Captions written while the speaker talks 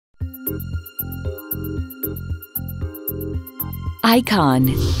Icon,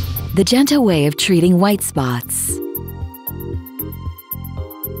 the gentle way of treating white spots.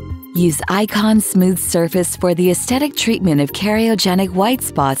 Use Icon Smooth Surface for the aesthetic treatment of keraogenic white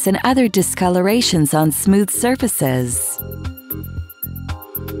spots and other discolorations on smooth surfaces.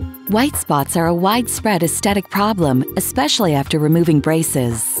 White spots are a widespread aesthetic problem, especially after removing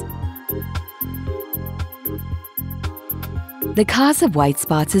braces. The cause of white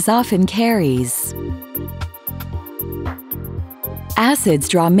spots is often caries. Acids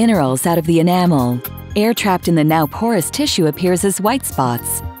draw minerals out of the enamel. Air trapped in the now porous tissue appears as white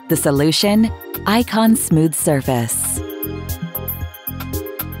spots. The solution? Icon Smooth Surface.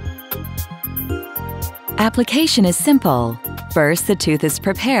 Application is simple. First, the tooth is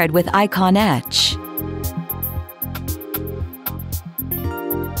prepared with Icon Etch.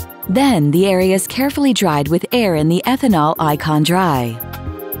 Then, the area is carefully dried with air in the ethanol Icon Dry.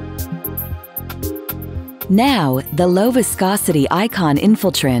 Now, the low-viscosity Icon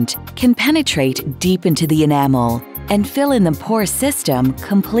Infiltrant can penetrate deep into the enamel and fill in the pore system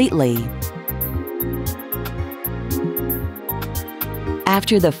completely.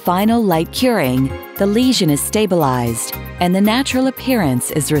 After the final light curing, the lesion is stabilized and the natural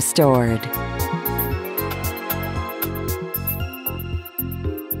appearance is restored.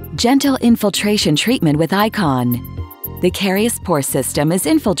 Gentle infiltration treatment with Icon. The carious pore system is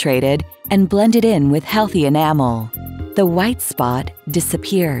infiltrated and blended in with healthy enamel. The white spot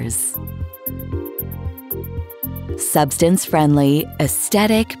disappears. Substance-friendly,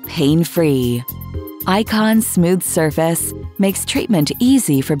 aesthetic, pain-free. Icon Smooth Surface makes treatment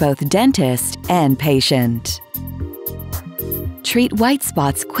easy for both dentist and patient. Treat white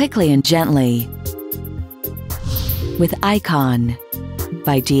spots quickly and gently with Icon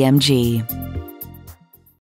by DMG.